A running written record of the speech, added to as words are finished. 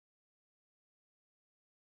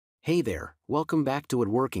Hey there, welcome back to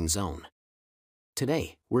Woodworking Zone.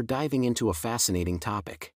 Today, we're diving into a fascinating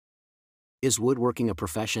topic. Is woodworking a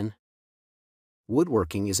profession?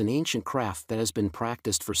 Woodworking is an ancient craft that has been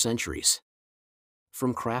practiced for centuries.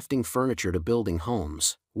 From crafting furniture to building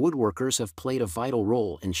homes, woodworkers have played a vital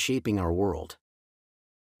role in shaping our world.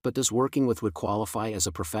 But does working with wood qualify as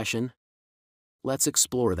a profession? Let's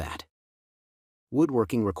explore that.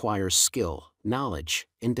 Woodworking requires skill, knowledge,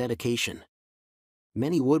 and dedication.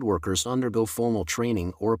 Many woodworkers undergo formal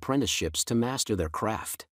training or apprenticeships to master their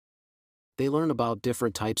craft. They learn about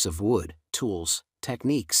different types of wood, tools,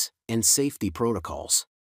 techniques, and safety protocols.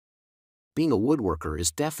 Being a woodworker is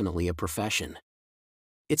definitely a profession.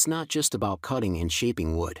 It's not just about cutting and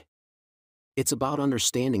shaping wood. It's about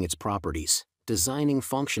understanding its properties, designing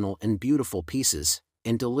functional and beautiful pieces,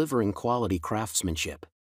 and delivering quality craftsmanship.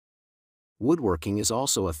 Woodworking is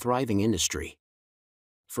also a thriving industry.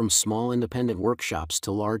 From small independent workshops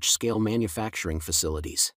to large-scale manufacturing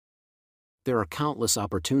facilities, there are countless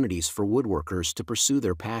opportunities for woodworkers to pursue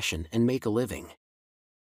their passion and make a living.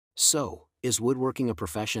 So, is woodworking a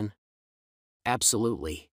profession?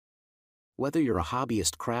 Absolutely. Whether you're a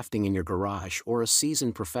hobbyist crafting in your garage or a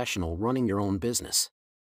seasoned professional running your own business,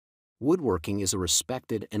 woodworking is a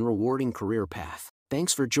respected and rewarding career path.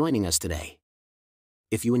 Thanks for joining us today.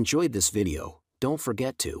 If you enjoyed this video, don't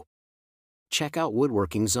forget to check out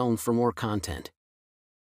Woodworking Zone for more content.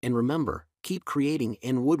 And remember, keep creating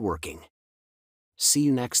and woodworking. See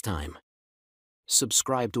you next time.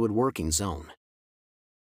 Subscribe to Woodworking Zone.